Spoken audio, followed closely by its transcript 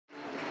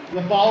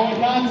The following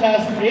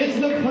contest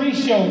is the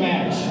pre-show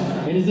match.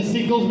 It is a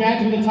singles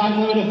match with a time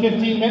limit of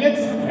 15 minutes,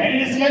 and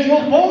it is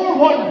scheduled for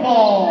one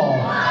fall.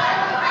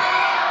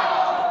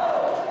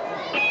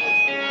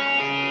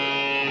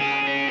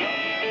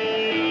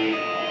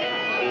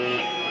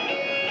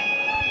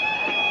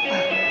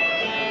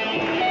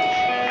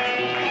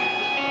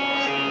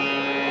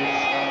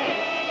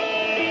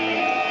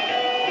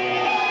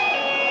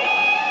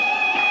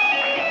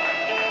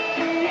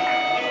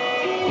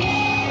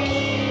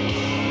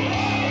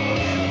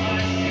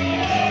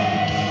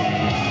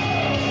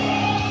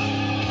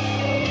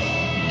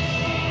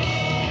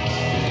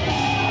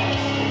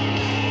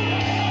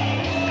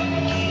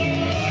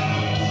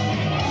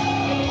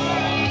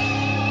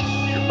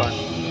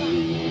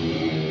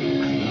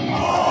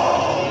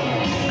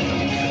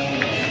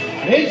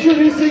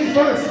 Introducing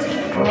first,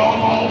 from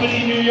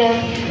Albany, New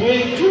York,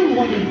 weighing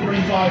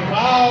 235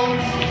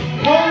 pounds,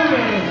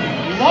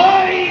 Conan,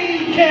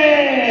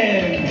 Lycan!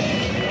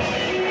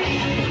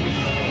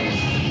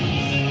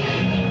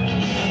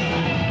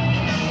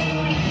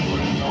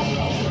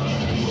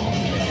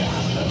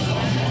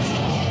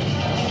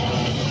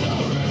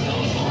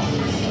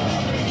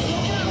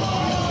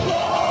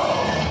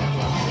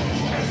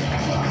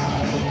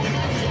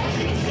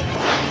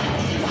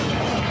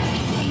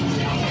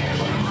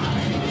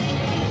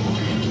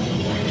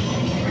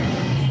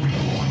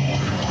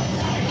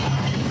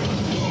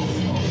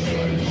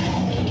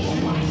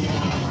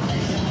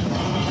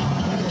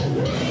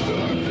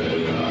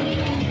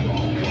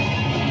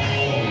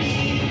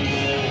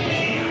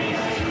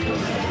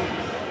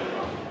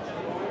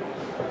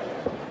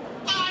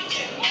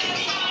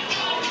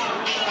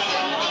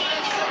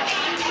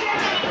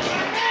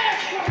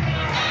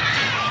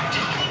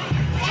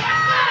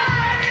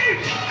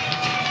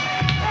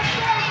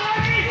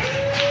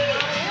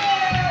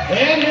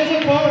 And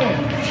his opponent,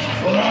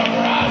 from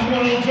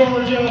Roswell,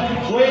 Georgia,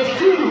 weighs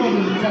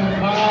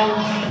 210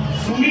 pounds,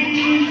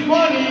 Sweet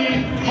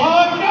Money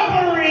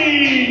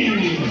Montgomery!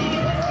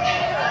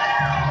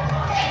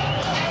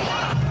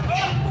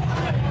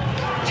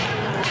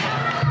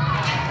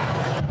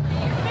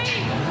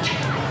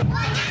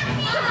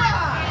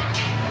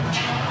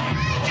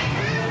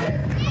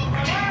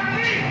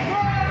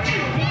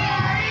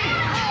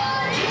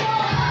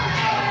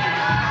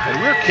 And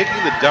we're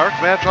kicking the dark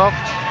match off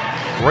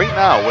right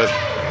now with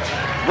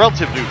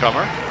relative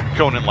newcomer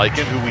Conan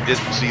Lycan, who we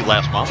didn't see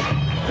last month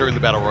during the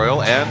Battle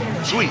Royal, and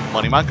Sweet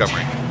Money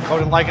Montgomery.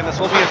 Conan Lycan, this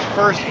will be his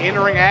first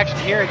in-ring action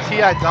here in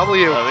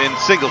TIW. In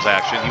singles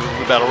action, he was in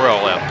the Battle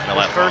Royal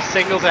last First month.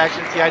 singles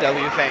action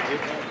TIW, thank you.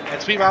 And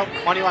Sweet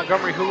Money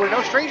Montgomery, who we're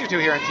no stranger to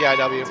here in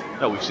TIW.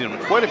 No, we've seen him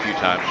quite a few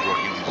times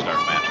working these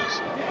dark matches.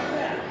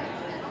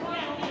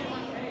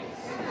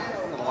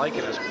 Conan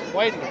Lycan is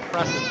quite an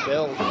impressive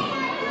build.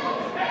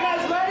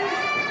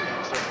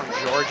 From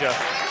Georgia,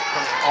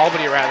 from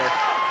Albany rather.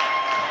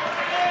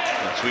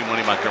 And Sweet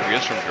Money Montgomery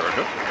is from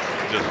Georgia.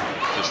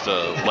 Just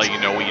to let you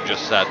know what you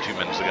just said 2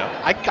 minutes ago.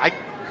 I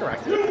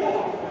corrected it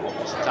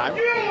almost in time.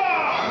 What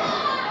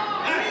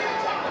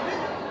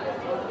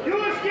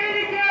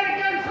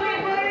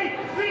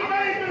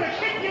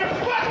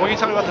can you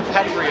tell me about the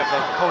pedigree of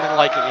the Conan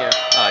Lycan here?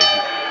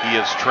 He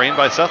is trained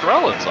by Seth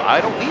Rollins. I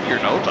don't need your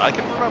notes. I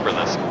can remember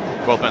this.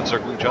 Both men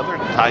circling each other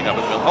and tying up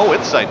in the middle. Oh,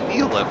 inside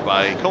knee lift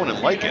by Conan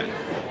Lycan.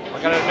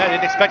 I gotta admit, I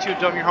didn't expect you to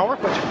have done your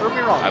homework, but you proved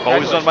me wrong. I've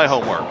always done my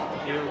homework.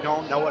 You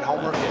don't know what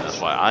homework is. That's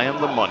why I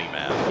am the money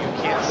man. You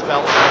can't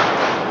spell it.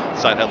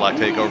 Side headlock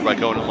takeover by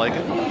Conan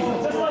Lycan.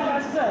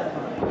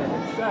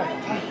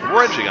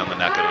 Wrenching on the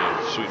neck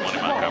of Sweet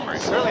Money Montgomery.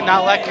 Certainly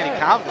not lacking any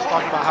confidence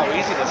talking about how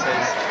easy this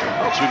is.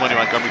 Oh, Sweet Money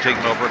Montgomery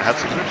taking over and head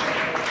scissors.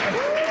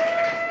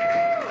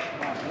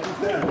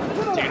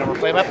 Taking over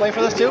play-by-play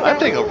for this too? I'm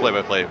taking over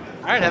play-by-play. All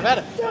right, have at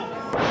it.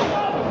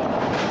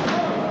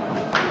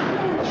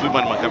 Sweet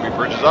Money Montgomery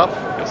perches up.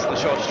 This is the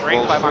show of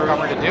strength by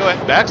Montgomery to do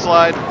it.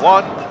 Backslide,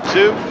 1,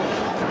 2.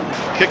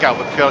 Kick out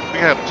with the count of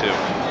 2.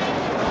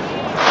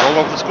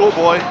 Roll up the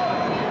schoolboy.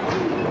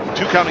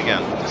 2 count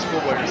again. The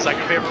schoolboy, your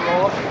second favorite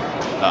roll-up?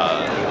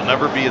 It will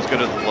never be as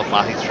good as the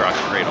Mahi Strox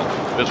cradle.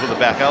 Biz with a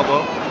back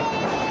elbow.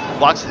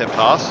 Blocks the hip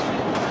toss.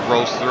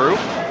 Rolls through.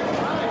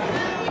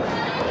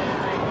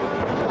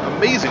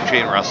 Amazing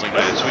chain wrestling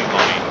by Sweet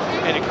Money.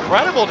 An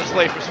incredible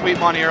display for Sweet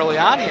Money early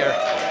on here.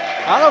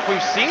 I don't know if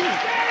we've seen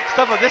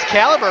stuff of this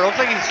caliber. It looks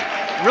like he's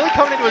really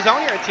coming into his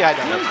own here at TIW.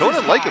 Now,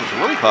 Conan Lycan was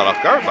really caught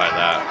off guard by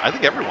that. I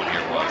think everyone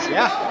here was.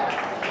 Yeah.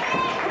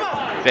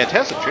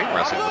 Fantastic chain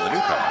wrestling from the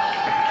newcomer.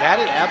 That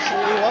it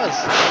absolutely was.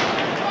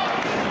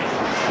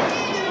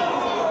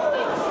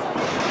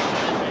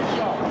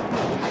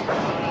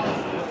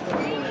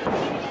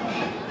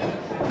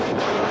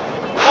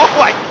 Oh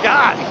my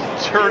God!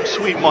 Turned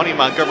Sweet Money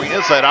Montgomery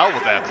inside out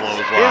with that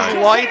clothesline.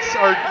 His lights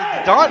are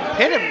done.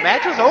 Pin him.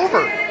 Match is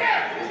over.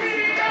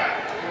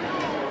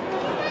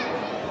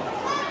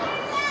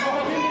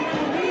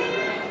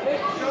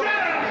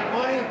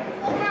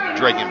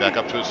 Dragging back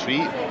up to his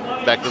feet.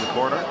 Back to the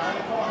corner.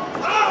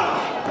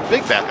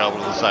 Big back elbow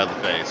to the side of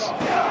the face.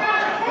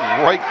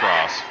 Right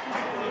cross.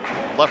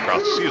 Left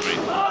cross, excuse me.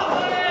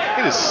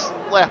 He just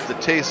slapped the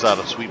taste out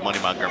of Sweet Money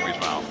Montgomery's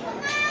mouth.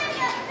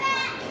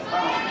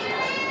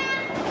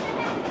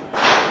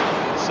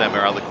 Sam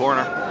out of the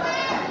corner.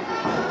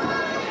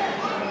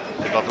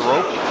 Pick off the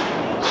rope.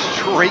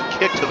 Straight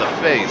kick to the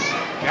face.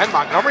 And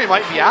Montgomery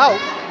might be out.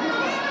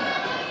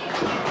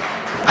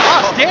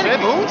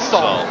 Standing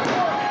moonsault.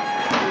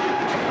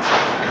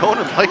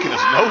 Conan Lycan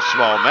is no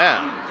small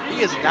man.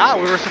 He is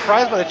not. We were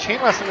surprised by the chain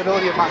wrestling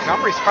ability of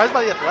Montgomery, surprised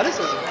by the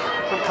athleticism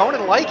from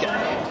Conan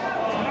Lycan.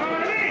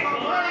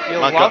 You'll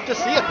love to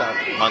see it, though.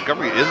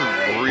 Montgomery is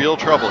in real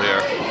trouble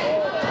here.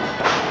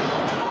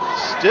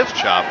 Stiff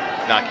chop,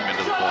 knock him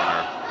into the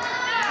corner.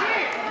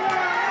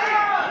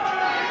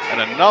 And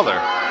another.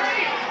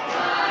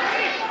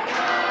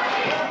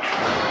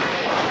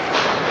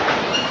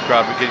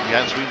 Crowd will get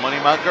behind Sweet Money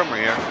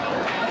Montgomery here.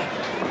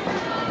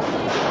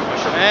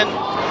 Push him in.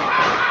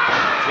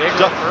 Big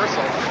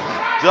reversal.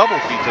 Double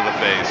feet to the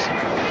face.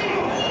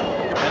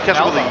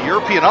 Catch him with a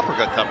European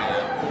uppercut coming.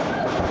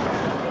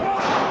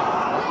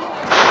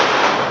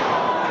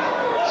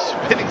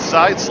 Spinning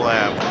side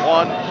slam.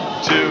 1,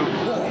 2.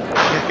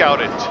 Kick out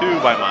at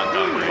 2 by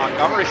Montgomery.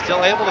 Montgomery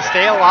still able to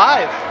stay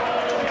alive.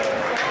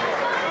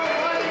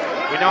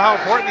 We know how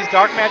important these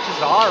dark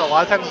matches are. A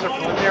lot of times these are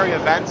preliminary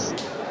events.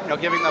 You know,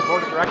 giving the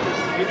board of directors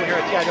and the people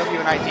here at TIW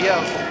an idea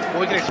of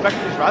what we can expect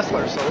from these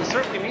wrestlers. So it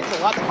certainly means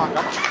a lot to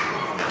Montgomery.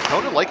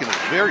 Conan Lycan is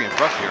very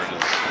impressed here in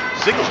his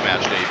singles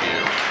match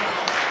debut.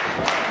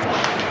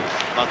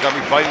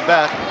 Montgomery fighting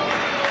back.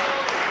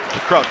 The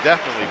crowd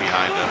definitely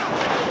behind him.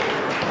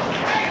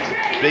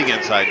 Big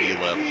inside knee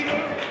lift.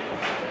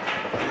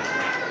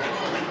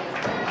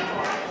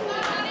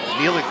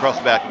 Kneeling across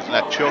the back of his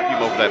neck, choking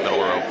him over that middle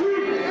rope.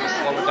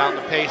 Slowing down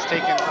the pace,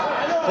 taking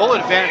full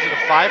advantage of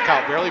the 5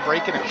 count, barely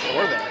breaking it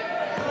 4 there.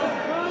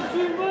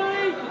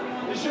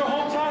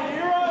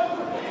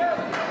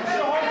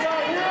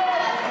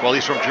 Well,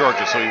 he's from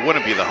Georgia, so he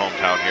wouldn't be the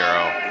hometown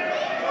hero,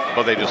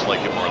 but they just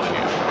like him more than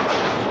you.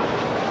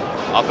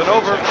 Up and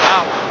over.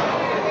 Wow.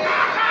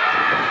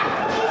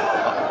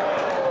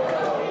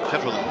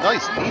 Catch with a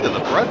nice knee to the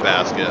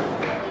breadbasket.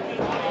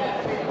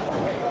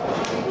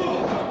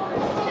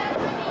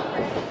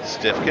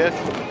 Stiff kick.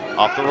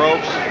 Off the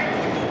ropes.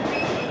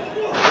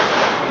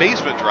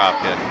 Basement drop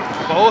kick.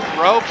 Both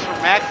ropes for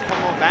maximum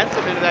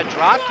momentum into that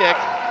drop kick.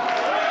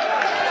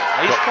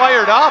 He's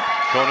fired up.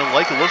 Conan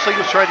Lycan looks like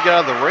he was trying to get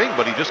out of the ring,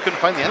 but he just couldn't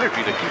find the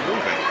energy to keep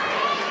moving.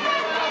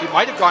 He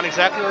might have gone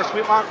exactly where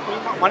Sweet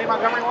Money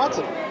Montgomery wants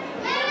him.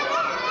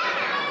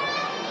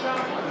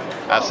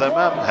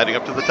 SMM heading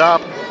up to the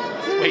top.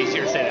 It's way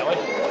easier to say that way.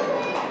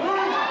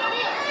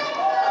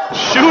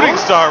 Shooting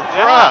star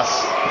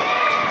press.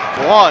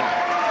 1,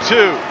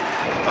 2.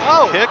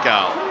 Oh. Kick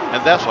out.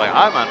 And that's why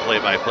I'm on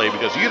play-by-play,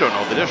 because you don't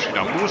know the difference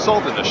between a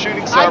moonsault and a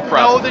shooting star press.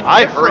 I know the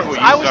I difference. heard what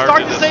you I was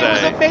started starting to say it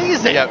was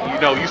amazing. Yeah,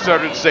 you know, you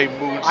started to say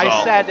moonsault.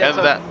 I said it's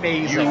and that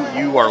amazing.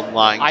 You are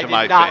lying to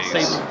my face. I did not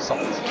say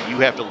moonsault. You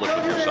have to live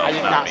with yourself. I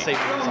did not say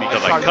moonsault.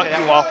 Because I cut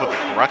you off with the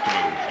correct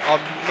move.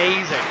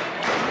 Amazing.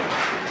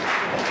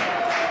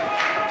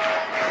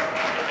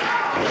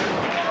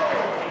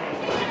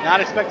 Did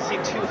not expect to see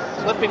 2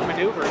 flipping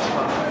maneuvers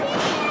from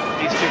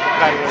these 2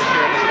 competitors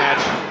here in this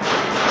match.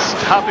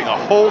 Stopping a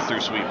hole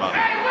through Sweet Money.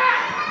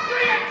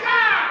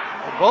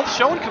 They're both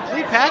showing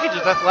complete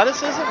packages,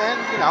 athleticism and,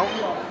 you know,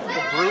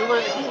 the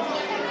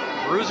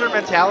bruiser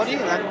mentality,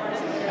 and then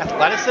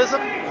athleticism.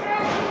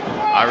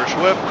 Irish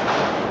whip.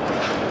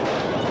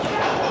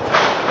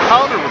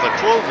 Counter with a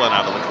clothesline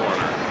out of the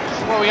corner. This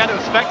is what we got to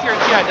expect here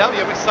at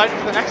TIW. I'm excited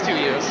for the next 2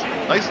 years.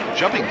 Nice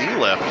jumping knee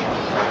lift.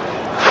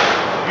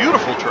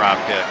 Beautiful drop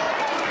kick.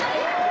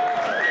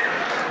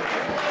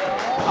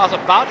 I was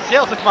about to say, it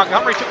looks like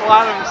Montgomery took a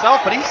lot of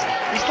himself, but he's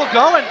still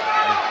going.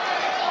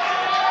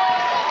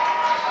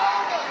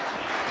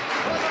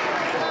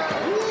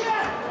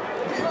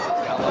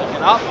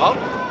 Lycan up. Oh.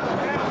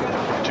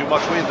 Too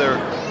much weight there.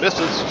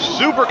 Misses.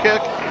 Super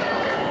kick.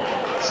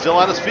 Still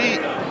on his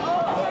feet.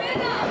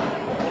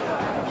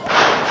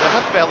 The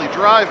Death Valley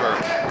driver.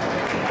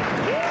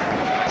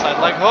 Side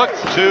leg hooked.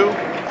 2,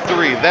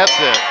 3. That's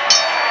it.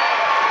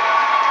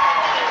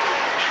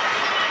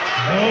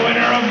 The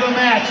winner of the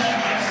match,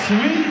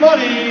 Sweet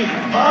Money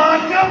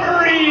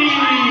Montgomery!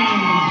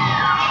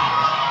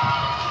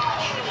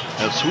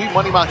 And Sweet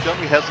Money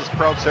Montgomery has this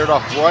crowd started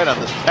off right on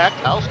this packed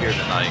house here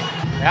tonight.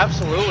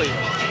 Absolutely.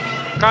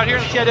 Crowd here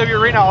in the TIW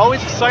Arena,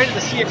 always excited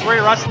to see a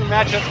great wrestling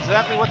match. That's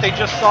exactly what they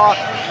just saw.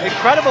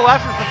 Incredible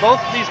effort from both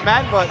of these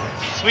men, but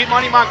Sweet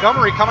Money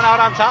Montgomery coming out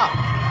on top.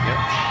 Yep.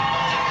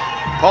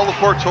 Paul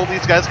Laporte told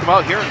these guys to come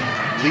out here and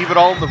leave it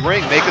all in the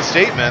ring, make a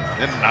statement,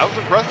 and I was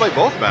impressed by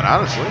both men,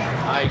 honestly.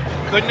 I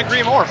couldn't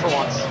agree more for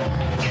once.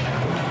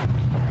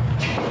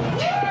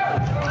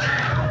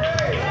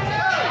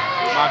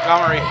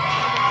 Montgomery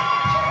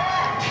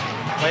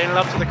laying it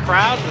up to the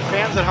crowd, the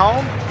fans at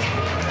home,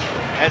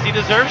 as he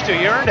deserves to.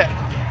 He earned it.